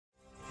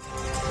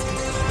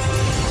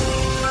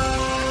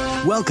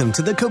Welcome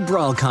to the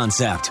Cabral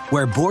Concept,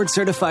 where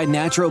board-certified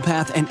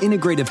naturopath and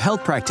integrative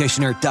health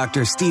practitioner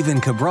Dr.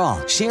 Stephen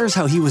Cabral shares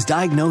how he was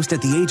diagnosed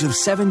at the age of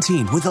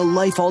 17 with a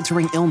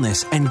life-altering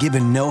illness and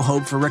given no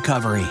hope for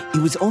recovery. It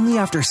was only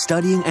after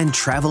studying and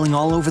traveling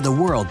all over the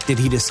world did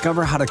he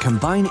discover how to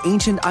combine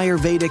ancient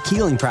Ayurvedic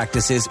healing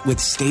practices with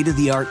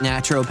state-of-the-art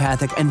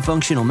naturopathic and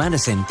functional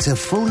medicine to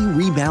fully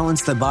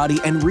rebalance the body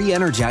and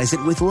re-energize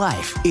it with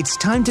life. It's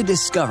time to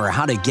discover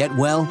how to get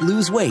well,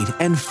 lose weight,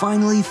 and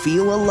finally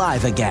feel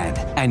alive again.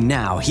 And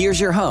now,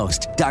 here's your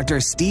host, Dr.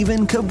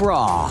 Stephen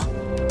Cabral.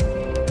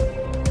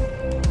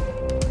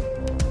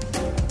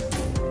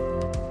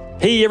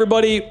 Hey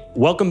everybody,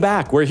 welcome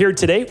back. We're here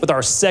today with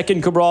our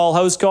second Cabral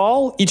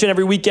HouseCall. Each and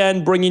every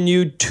weekend, bringing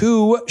you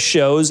 2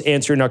 shows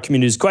answering our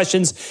community's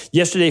questions.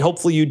 Yesterday,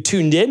 hopefully you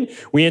tuned in.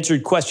 We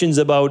answered questions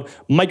about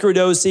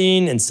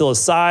microdosing and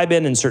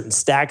psilocybin and certain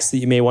stacks that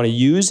you may want to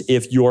use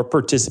if you're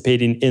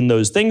participating in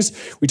those things.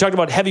 We talked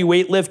about heavy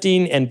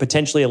weightlifting and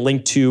potentially a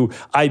link to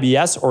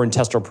IBS or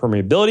intestinal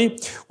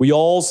permeability. We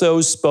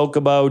also spoke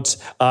about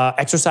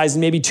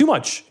exercising maybe too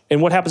much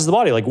and what happens to the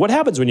body. Like what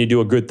happens when you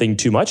do a good thing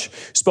too much?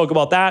 Spoke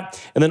about that.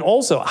 And then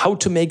also how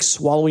to make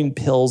swallowing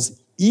pills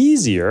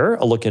easier,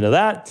 a look into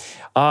that.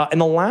 And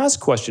the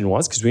last question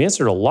was, because we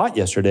answered a lot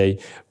yesterday,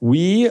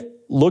 we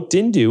looked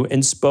into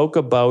and spoke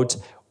about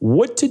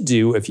what to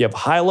do if you have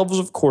high levels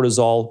of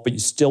cortisol, but you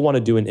still want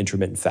to do an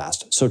intermittent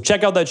fast. So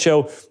check out that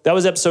show. That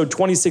was episode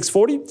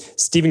 2640,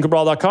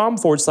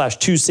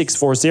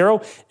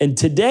 stephencabral.com/2640. And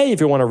today,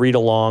 if you want to read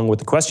along with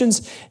the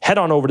questions, head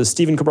on over to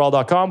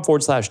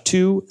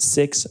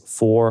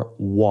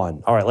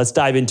stephencabral.com/2641. All right, let's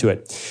dive into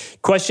it.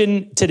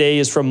 Question today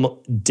is from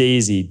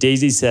Daisy.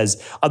 Daisy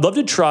says, I'd love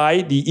to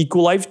try the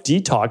EcoLife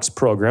Detox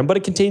program, but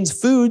it contains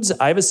foods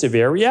I have a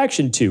severe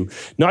reaction to.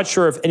 Not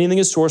sure if anything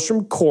is sourced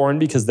from corn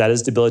because that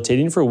is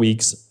debilitating for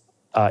weeks.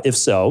 If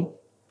so,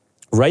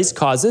 rice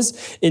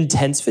causes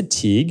intense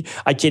fatigue.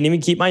 I can't even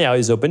keep my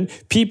eyes open.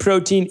 Pea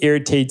protein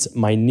irritates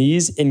my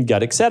knees and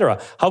gut, etc.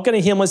 How can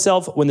I heal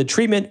myself when the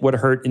treatment would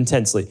hurt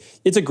intensely?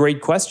 It's a great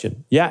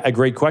question. Yeah, a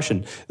great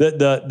question.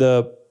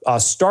 The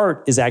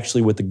start is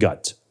actually with the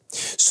gut.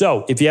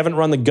 So if you haven't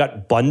run the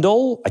gut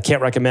bundle, I can't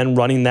recommend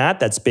running that.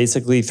 That's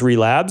basically 3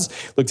 labs.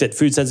 Looks at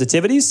food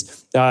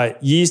sensitivities,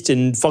 yeast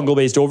and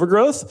fungal-based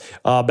overgrowth,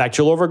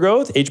 bacterial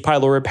overgrowth, H.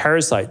 pylori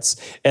parasites.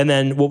 And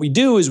then what we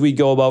do is we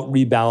go about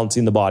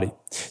rebalancing the body.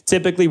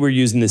 Typically, we're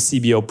using the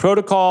CBO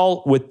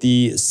protocol with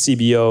the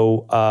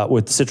CBO,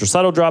 with the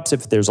citrucidal drops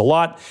if there's a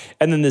lot,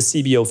 and then the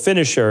CBO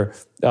finisher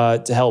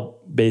to help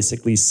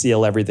basically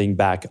seal everything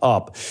back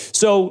up.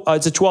 So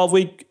it's a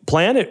 12-week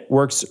plan. It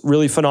works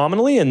really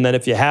phenomenally. And then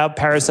if you have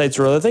parasites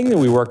or other things, then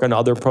we work on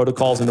other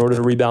protocols in order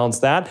to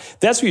rebalance that.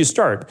 That's where you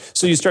start.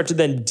 So you start to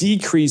then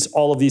decrease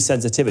all of these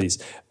sensitivities.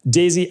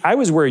 Daisy, I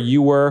was where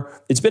you were.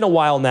 It's been a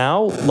while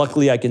now.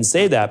 Luckily, I can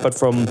say that. But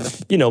from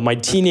my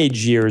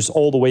teenage years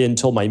all the way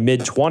until my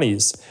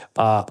mid-20s,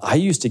 I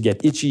used to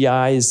get itchy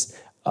eyes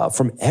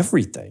from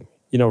everything.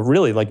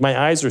 Really, like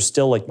my eyes are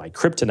still like my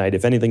kryptonite.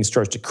 If anything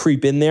starts to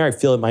creep in there, I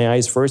feel it in my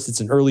eyes first. It's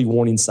an early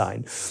warning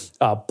sign.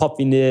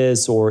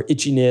 Puffiness or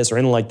itchiness or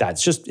anything like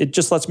that. It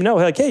just lets me know,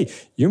 like, hey,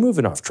 you're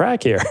moving off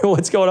track here.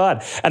 What's going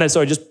on? And so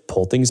I just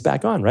pull things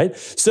back on, right?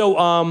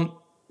 So,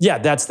 yeah,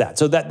 that's that.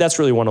 So that's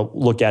really what I want to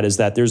look at is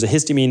that there's a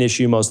histamine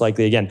issue, most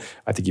likely. Again, I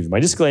have to give you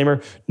my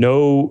disclaimer.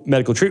 No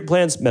medical treatment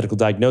plans, medical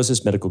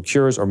diagnosis, medical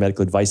cures, or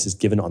medical advice is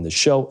given on the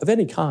show of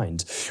any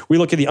kind. We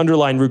look at the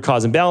underlying root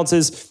cause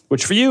imbalances,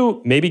 which for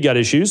you may be gut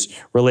issues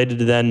related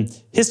to then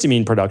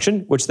histamine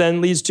production, which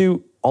then leads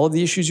to all of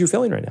the issues you're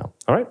feeling right now.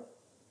 All right?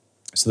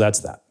 So that's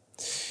that.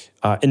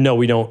 And no,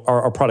 we don't.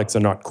 Our products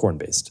are not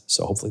corn-based,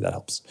 so hopefully that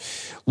helps.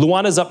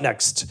 Luanna's up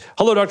next.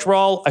 Hello, Dr.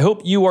 Cabral. I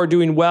hope you are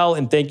doing well,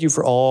 and thank you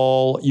for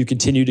all you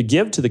continue to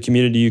give to the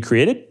community you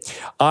created.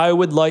 I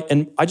would like,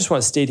 and I just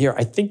want to state here,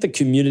 I think the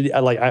community,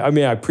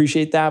 I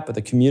appreciate that, but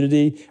the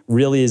community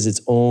really is its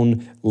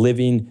own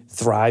living,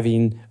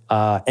 thriving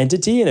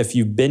entity. And if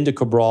you've been to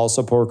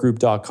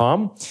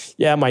CabralSupportGroup.com,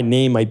 yeah, my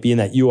name might be in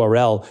that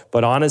URL.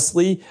 But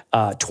honestly,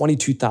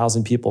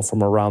 22,000 people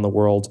from around the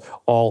world,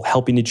 all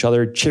helping each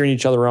other, cheering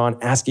each other on,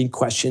 asking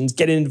questions,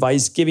 getting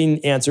advice,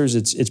 giving answers.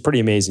 It's pretty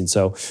amazing.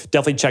 So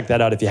definitely check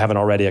that out if you haven't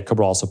already at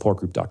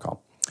CabralSupportGroup.com.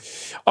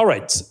 All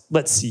right,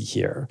 let's see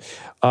here.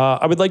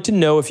 I would like to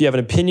know if you have an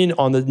opinion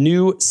on the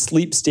new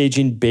sleep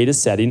staging beta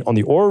setting on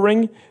the Oura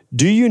Ring.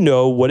 Do you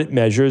know what it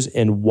measures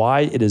and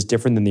why it is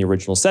different than the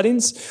original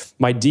settings?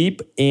 My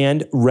deep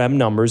and REM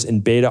numbers in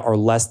beta are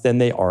less than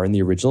they are in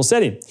the original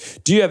setting.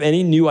 Do you have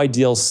any new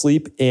ideal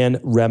sleep and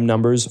REM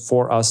numbers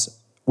for us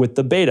with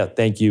the beta?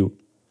 Thank you,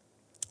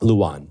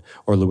 Luanne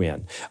or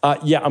Luanne.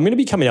 Yeah, I'm going to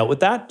be coming out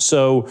with that.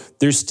 So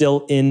they're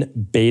still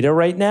in beta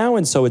right now.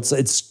 And so it's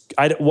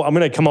I'm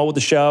going to come out with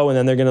the show, and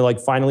then they're going to like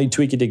finally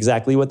tweak it to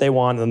exactly what they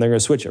want, and then they're going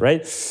to switch it,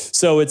 right?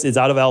 So it's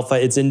out of alpha,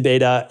 it's in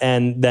beta,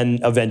 and then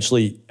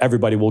eventually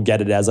everybody will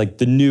get it as like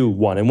the new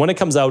one. And when it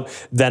comes out,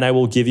 then I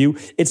will give you,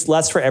 it's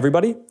less for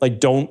everybody. Like,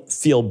 don't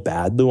feel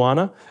bad,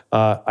 Luanna.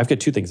 I've got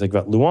two things. I've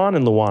got Luanne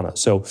and Luanna.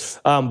 So,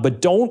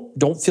 but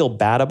don't feel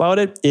bad about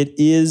it. It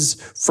is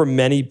for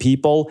many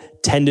people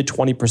 10 to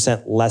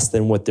 20% less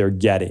than what they're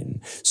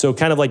getting. So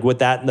kind of like with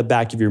that in the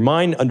back of your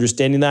mind,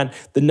 understanding that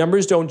the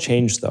numbers don't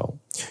change though.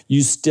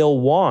 You still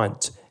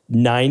want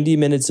 90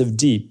 minutes of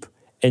deep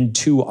and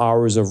 2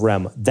 hours of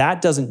REM.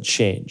 That doesn't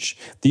change.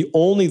 The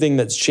only thing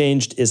that's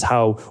changed is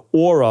how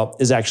Oura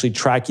is actually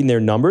tracking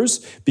their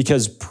numbers,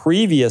 because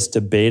previous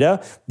to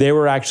beta, they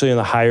were actually on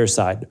the higher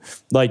side,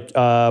 like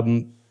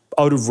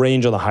out of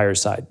range on the higher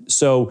side.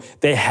 So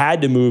they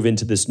had to move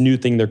into this new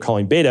thing they're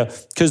calling beta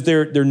because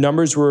their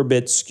numbers were a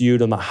bit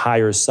skewed on the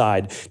higher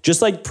side.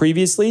 Just like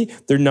previously,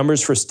 their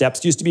numbers for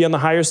steps used to be on the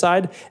higher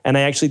side. And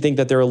I actually think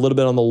that they're a little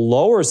bit on the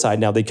lower side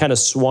now. They kind of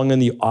swung in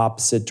the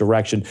opposite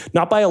direction.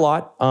 Not by a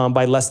lot,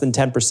 by less than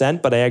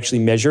 10%, but I actually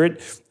measure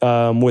it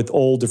with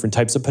all different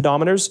types of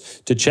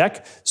pedometers to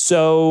check.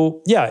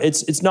 So yeah,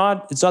 it's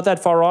not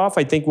that far off.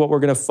 I think what we're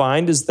going to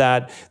find is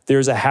that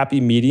there's a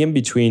happy medium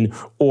between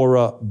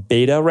Oura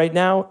beta right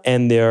now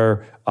and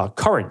their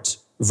current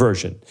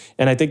version.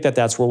 And I think that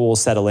that's where we'll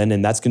settle in,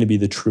 and that's going to be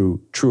the true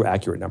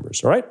accurate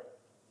numbers. All right.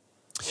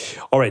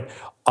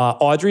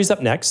 Audrey's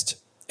up next.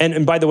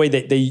 And by the way,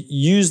 they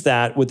use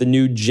that with the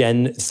new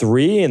Gen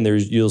 3, and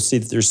you'll see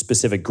that there's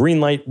specific green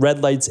light,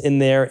 red lights in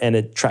there, and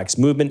it tracks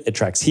movement, it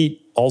tracks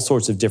heat, all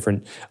sorts of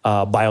different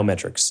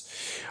biometrics.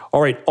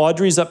 All right,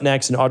 Audrey's up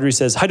next, and Audrey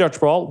says, "Hi, Dr.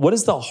 Cabral. What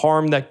is the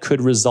harm that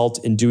could result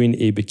in doing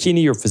a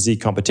bikini or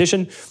physique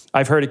competition?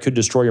 I've heard it could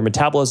destroy your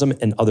metabolism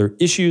and other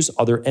issues.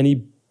 Are there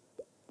any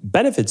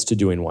benefits to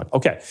doing one?"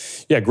 Okay,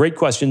 yeah, great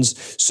questions.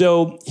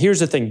 So here's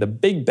the thing. The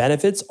big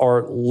benefits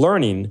are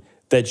learning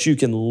that you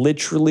can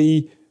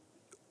literally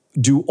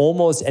do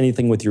almost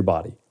anything with your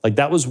body. Like,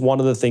 that was one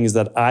of the things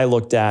that I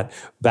looked at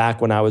back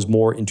when I was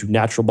more into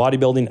natural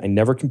bodybuilding. I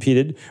never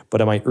competed,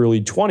 but in my early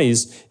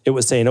 20s, it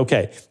was saying,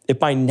 okay, if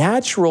my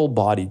natural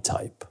body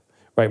type,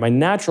 right, my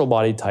natural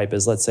body type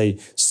is, let's say,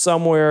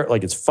 somewhere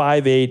like it's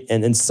 5'8",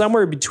 and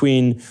somewhere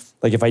between,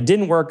 like if I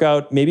didn't work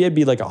out, maybe I'd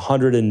be like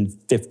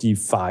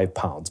 155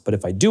 pounds. But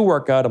if I do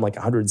work out, I'm like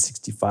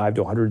 165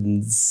 to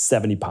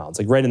 170 pounds,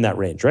 like right in that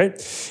range, right?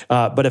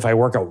 But if I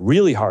work out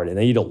really hard and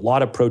I eat a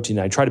lot of protein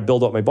and I try to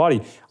build up my body,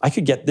 I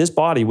could get this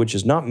body, which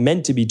is not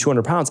meant to be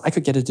 200 pounds, I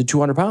could get it to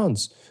 200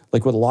 pounds,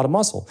 like with a lot of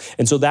muscle.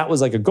 And so that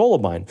was like a goal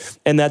of mine.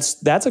 And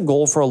that's a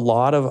goal for a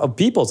lot of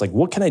people. It's like,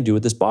 what can I do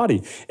with this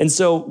body? And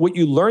so what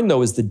you learn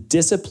though is the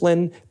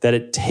discipline that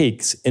it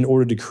takes in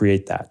order to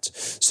create that.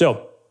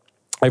 So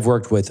I've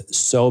worked with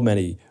so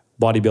many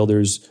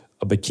bodybuilders,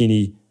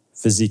 bikini,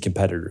 physique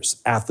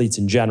competitors, athletes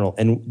in general,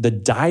 and the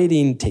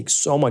dieting takes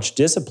so much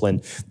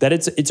discipline that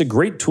it's a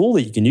great tool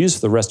that you can use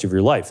for the rest of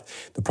your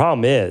life. The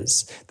problem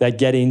is that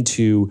getting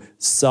to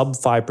sub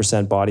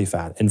 5% body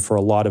fat, and for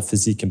a lot of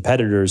physique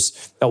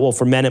competitors, well,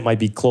 for men it might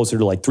be closer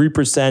to like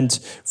 3%.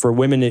 For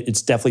women,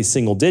 it's definitely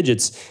single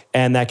digits,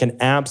 and that can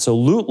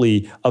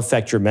absolutely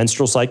affect your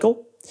menstrual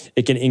cycle.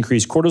 It can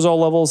increase cortisol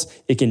levels.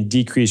 It can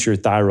decrease your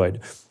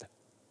thyroid.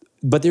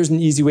 But there's an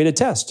easy way to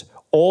test.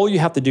 All you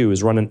have to do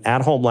is run an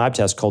at-home lab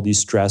test called the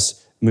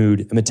stress,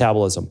 mood, and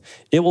metabolism.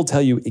 It will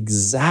tell you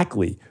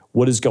exactly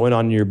what is going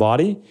on in your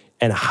body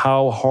and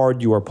how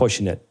hard you are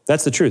pushing it.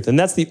 That's the truth. And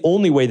that's the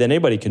only way that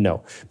anybody can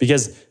know,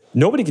 because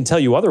nobody can tell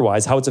you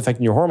otherwise how it's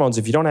affecting your hormones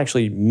if you don't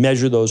actually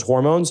measure those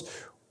hormones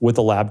with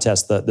a lab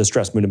test, the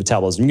stress, mood, and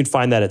metabolism. You can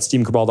find that at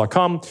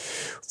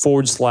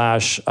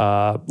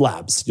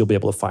stephencabral.com/labs. You'll be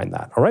able to find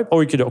that, all right?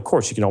 Or you can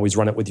always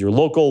run it with your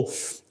local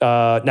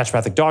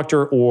naturopathic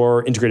doctor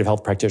or integrative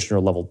health practitioner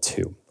level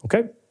 2,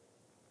 okay?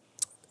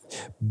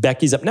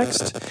 Becky's up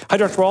next. Hi,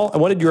 Dr. Cabral. I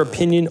wanted your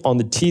opinion on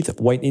the teeth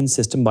whitening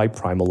system by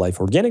Primal Life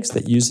Organics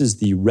that uses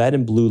the red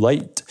and blue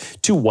light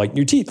to whiten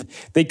your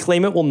teeth. They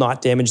claim it will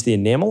not damage the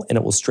enamel and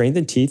it will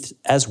strengthen teeth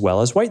as well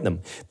as whiten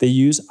them. They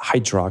use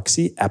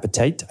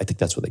hydroxyapatite, I think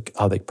that's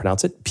how they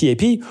pronounce it,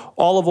 PAP,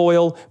 olive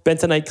oil,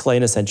 bentonite clay,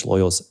 and essential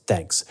oils.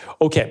 Thanks.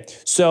 Okay,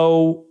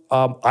 so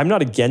I'm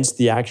not against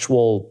the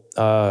actual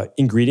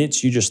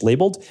ingredients you just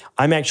labeled.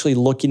 I'm actually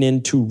looking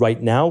into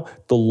right now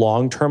the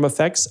long-term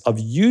effects of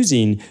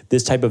using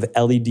this type of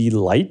LED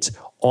light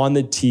on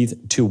the teeth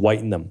to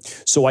whiten them.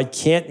 So I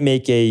can't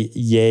make a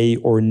yay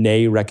or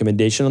nay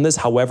recommendation on this.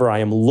 However, I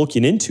am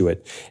looking into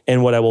it.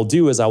 And what I will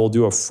do is I will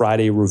do a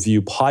Friday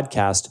review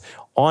podcast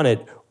on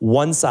it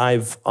once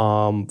I've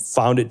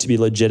found it to be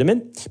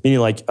legitimate, meaning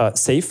like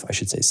safe, I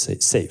should say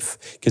safe,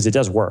 because it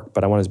does work,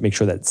 but I want to make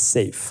sure that it's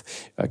safe.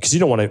 Because you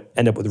don't want to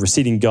end up with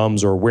receding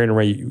gums or wearing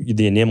away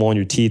the enamel on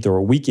your teeth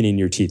or weakening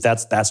your teeth.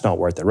 That's not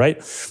worth it,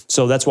 right?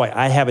 So that's why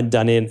I haven't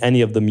done any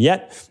of them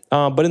yet.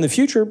 But in the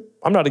future,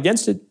 I'm not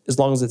against it as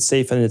long as it's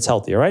safe and it's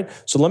healthy, all right?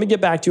 So let me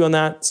get back to you on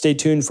that. Stay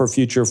tuned for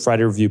future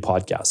Friday review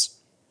podcasts.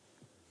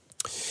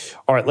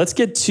 All right, let's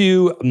get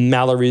to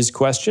Mallory's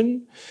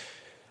question.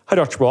 Hi,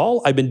 Dr.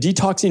 Cabral. I've been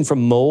detoxing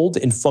from mold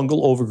and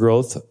fungal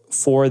overgrowth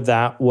for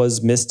that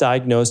was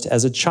misdiagnosed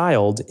as a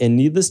child. And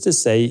needless to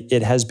say,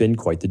 it has been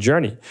quite the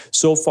journey.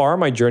 So far,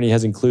 my journey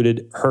has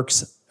included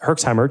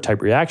Herxheimer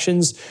type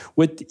reactions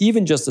with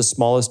even just the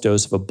smallest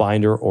dose of a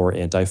binder or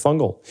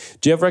antifungal.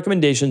 Do you have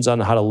recommendations on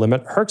how to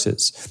limit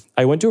Herxes?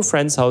 I went to a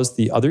friend's house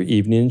the other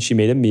evening and she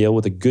made a meal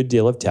with a good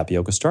deal of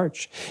tapioca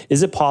starch.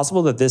 Is it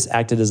possible that this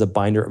acted as a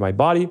binder in my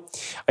body?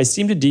 I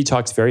seemed to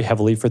detox very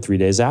heavily for 3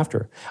 days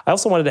after. I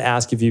also wanted to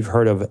ask if you've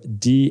heard of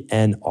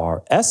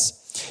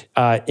DNRS,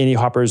 Annie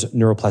Hopper's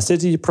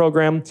neuroplasticity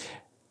program.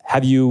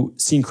 Have you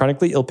seen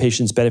chronically ill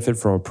patients benefit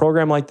from a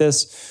program like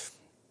this?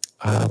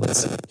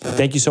 Let's see.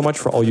 Thank you so much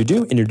for all you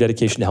do and your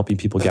dedication to helping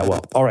people get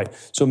well. All right.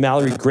 So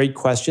Mallory, great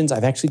questions.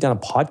 I've actually done a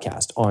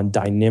podcast on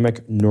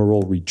dynamic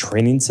neural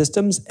retraining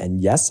systems.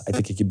 And yes, I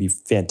think it can be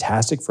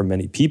fantastic for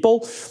many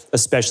people,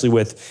 especially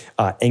with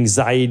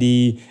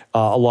anxiety,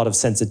 a lot of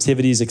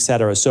sensitivities, et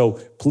cetera. So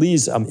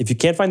please, if you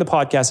can't find the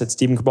podcast at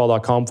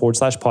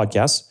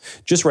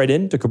stephencabral.com/podcast, just write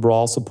in to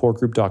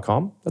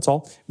cabralsupportgroup.com. That's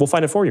all. We'll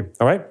find it for you.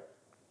 All right.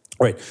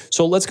 All right,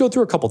 so let's go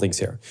through a couple things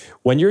here.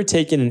 When you're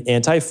taking an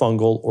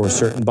antifungal or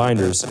certain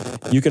binders,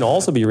 you can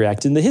also be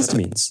reacting to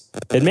histamines.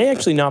 It may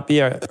actually not be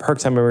a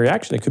Herxheimer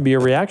reaction. It could be a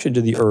reaction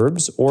to the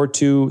herbs or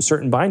to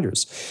certain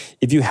binders.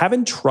 If you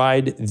haven't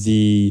tried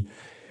the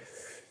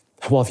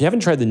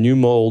new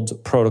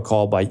mold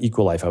protocol by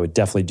Equilife, I would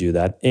definitely do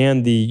that.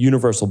 And the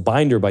universal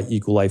binder by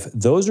Equilife,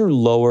 those are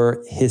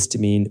lower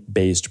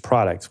histamine-based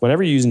products.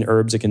 Whenever you're using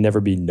herbs, it can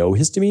never be no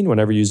histamine.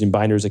 Whenever you're using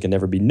binders, it can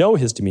never be no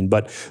histamine.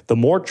 But the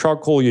more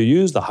charcoal you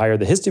use, the higher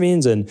the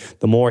histamines, and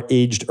the more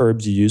aged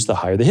herbs you use, the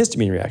higher the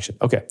histamine reaction.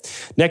 Okay,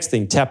 next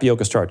thing,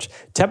 tapioca starch.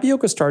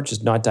 Tapioca starch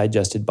is not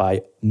digested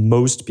by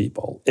most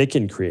people. It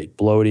can create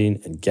bloating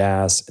and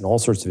gas and all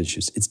sorts of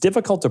issues. It's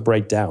difficult to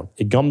break down.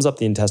 It gums up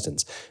the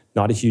intestines.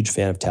 Not a huge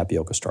fan of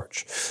tapioca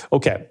starch.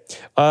 Okay,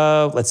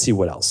 let's see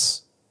what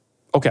else.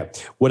 Okay,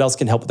 what else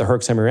can help with the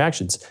Herxheimer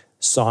reactions?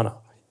 Sauna.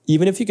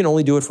 Even if you can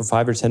only do it for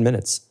 5 or 10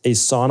 minutes, a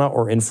sauna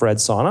or infrared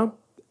sauna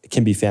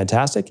can be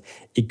fantastic.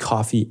 A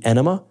coffee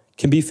enema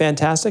can be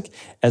fantastic,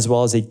 as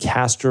well as a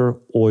castor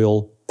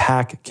oil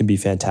pack can be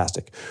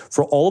fantastic.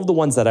 For all of the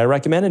ones that I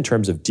recommend in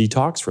terms of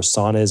detox for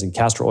saunas and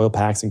castor oil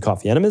packs and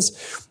coffee enemas,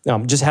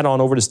 just head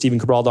on over to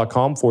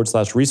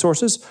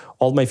stephencabral.com/resources.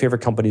 All of my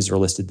favorite companies are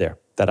listed there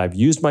that I've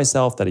used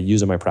myself, that I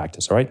use in my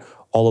practice, all right?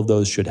 All of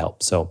those should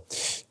help. So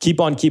keep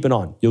on keeping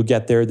on. You'll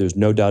get there. There's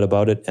no doubt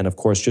about it. And of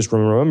course, just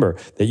remember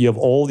that you have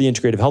all the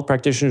integrative health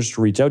practitioners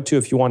to reach out to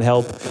if you want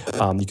help.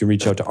 You can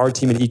reach out to our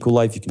team at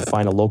Equilife. You can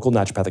find a local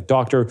naturopathic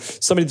doctor,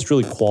 somebody that's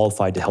really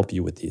qualified to help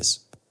you with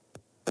these.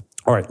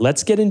 All right,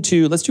 let's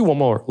do one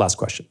more last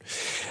question.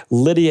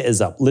 Lydia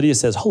is up. Lydia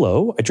says,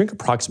 hello, I drink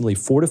approximately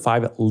 4 to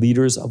 5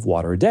 liters of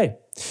water a day.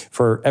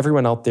 For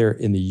everyone out there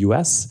in the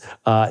US,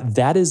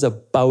 that is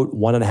about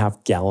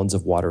 1.5 gallons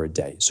of water a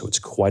day. So it's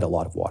quite a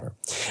lot of water.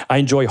 I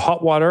enjoy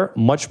hot water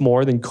much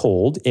more than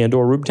cold and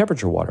or room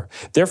temperature water.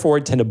 Therefore,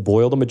 I tend to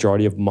boil the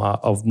majority of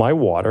my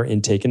water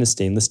intake in a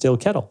stainless steel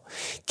kettle.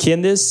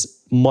 Can this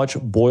much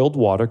boiled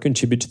water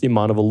contribute to the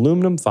amount of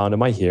aluminum found in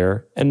my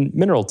hair and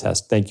mineral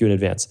test? Thank you in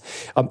advance.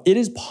 It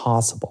is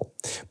possible,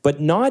 but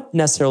not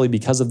necessarily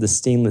because of the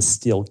stainless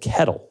steel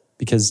kettle,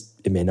 because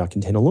it may not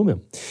contain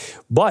aluminum.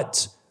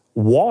 But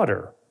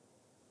water,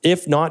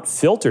 if not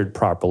filtered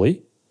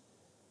properly,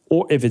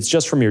 or if it's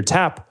just from your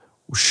tap,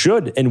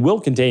 should and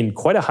will contain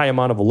quite a high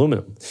amount of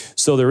aluminum.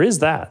 So there is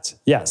that,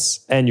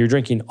 yes. And you're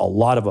drinking a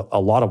lot of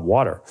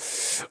water.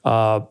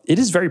 It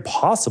is very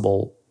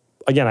possible.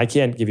 Again, I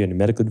can't give you any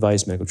medical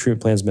advice, medical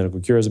treatment plans, medical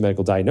cures, or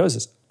medical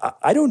diagnosis.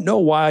 I don't know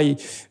why.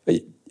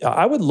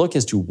 I would look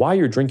as to why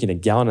you're drinking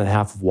 1.5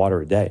 gallons of water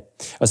a day,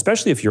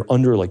 especially if you're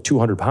under like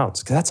 200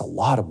 pounds, because that's a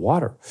lot of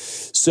water.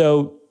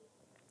 So,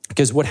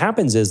 because what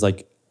happens is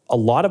like a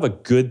lot of a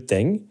good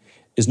thing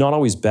is not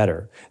always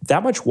better.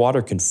 That much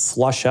water can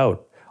flush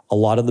out a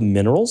lot of the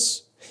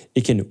minerals.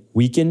 It can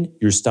weaken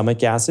your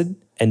stomach acid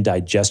and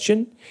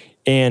digestion,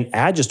 and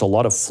add just a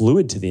lot of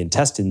fluid to the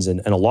intestines and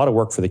a lot of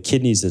work for the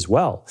kidneys as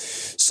well.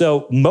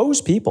 So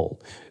most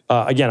people,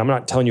 again, I'm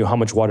not telling you how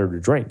much water to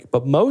drink,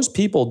 but most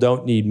people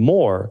don't need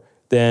more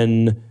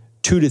than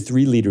 2 to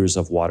 3 liters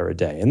of water a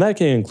day. And that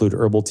can include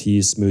herbal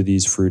teas,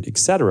 smoothies, fruit,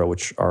 etc.,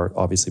 which are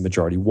obviously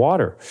majority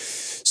water.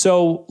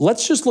 So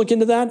let's just look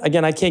into that.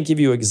 Again, I can't give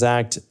you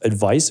exact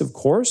advice, of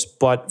course,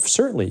 but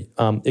certainly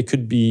it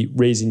could be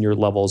raising your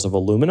levels of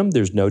aluminum.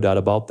 There's no doubt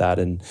about that.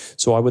 And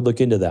so I would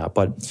look into that.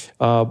 But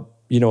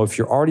if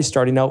you're already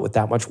starting out with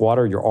that much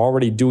water, you're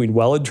already doing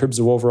well in terms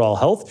of overall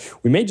health,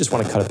 we may just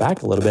want to cut it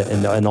back a little bit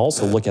and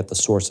also look at the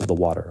source of the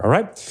water, all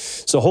right?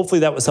 So hopefully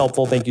that was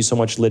helpful. Thank you so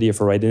much, Lydia,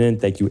 for writing in.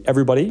 Thank you,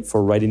 everybody,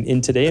 for writing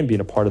in today and being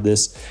a part of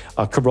this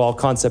Cabral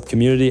Concept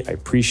community. I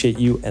appreciate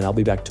you, and I'll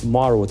be back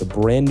tomorrow with a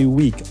brand new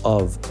week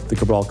of the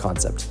Cabral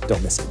Concept.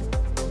 Don't miss it.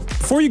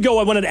 Before you go,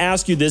 I wanted to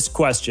ask you this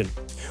question.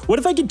 What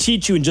if I could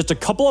teach you in just a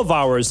couple of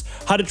hours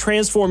how to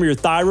transform your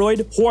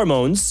thyroid,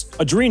 hormones,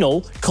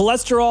 adrenal,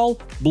 cholesterol,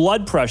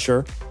 blood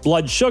pressure,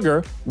 blood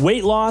sugar,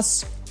 weight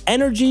loss,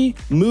 energy,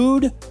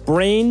 mood,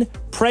 brain,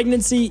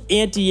 pregnancy,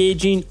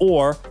 anti-aging,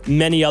 or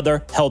many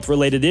other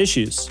health-related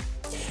issues.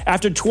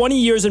 After 20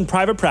 years in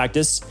private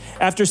practice,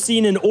 after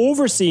seeing and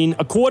overseeing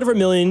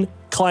 250,000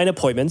 client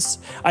appointments,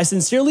 I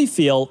sincerely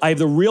feel I have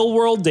the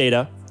real-world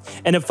data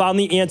and have found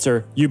the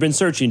answer you've been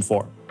searching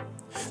for.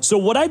 So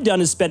what I've done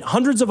is spent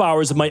hundreds of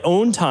hours of my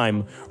own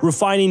time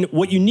refining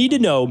what you need to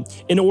know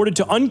in order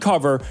to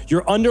uncover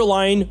your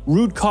underlying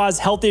root cause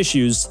health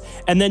issues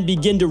and then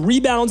begin to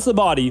rebalance the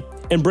body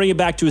and bring it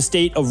back to a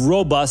state of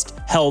robust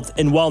health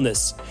and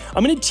wellness.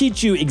 I'm going to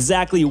teach you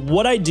exactly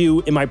what I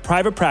do in my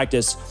private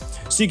practice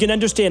so you can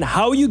understand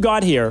how you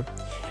got here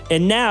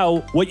and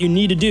now what you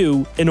need to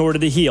do in order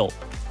to heal.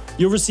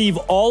 You'll receive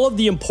all of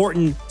the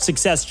important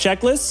success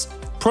checklists,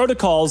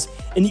 protocols,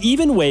 and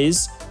even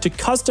ways to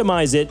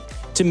customize it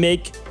to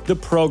make the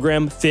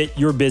program fit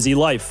your busy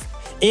life.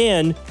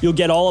 And you'll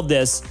get all of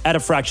this at a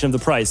fraction of the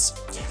price.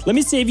 Let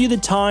me save you the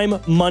time,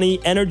 money,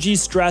 energy,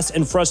 stress,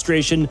 and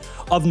frustration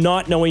of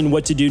not knowing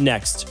what to do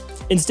next.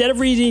 Instead of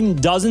reading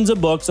dozens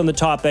of books on the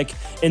topic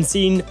and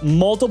seeing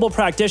multiple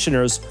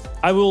practitioners,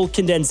 I will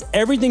condense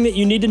everything that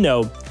you need to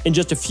know in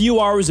just a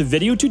few hours of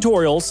video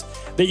tutorials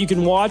that you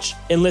can watch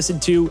and listen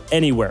to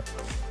anywhere.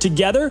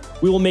 Together,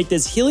 we will make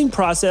this healing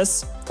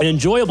process an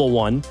enjoyable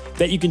one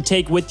that you can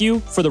take with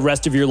you for the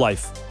rest of your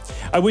life.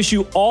 I wish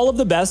you all of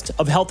the best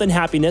of health and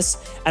happiness,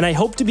 and I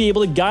hope to be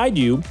able to guide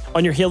you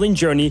on your healing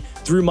journey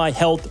through my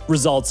Health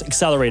Results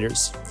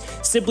Accelerators.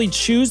 Simply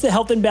choose the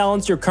health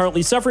imbalance you're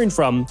currently suffering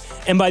from,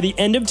 and by the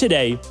end of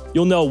today,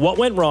 you'll know what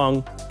went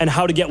wrong and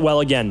how to get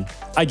well again.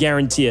 I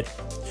guarantee it.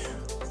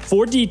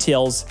 For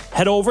details,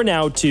 head over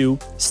now to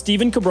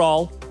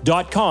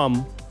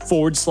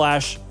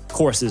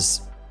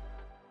stevencabral.com/courses.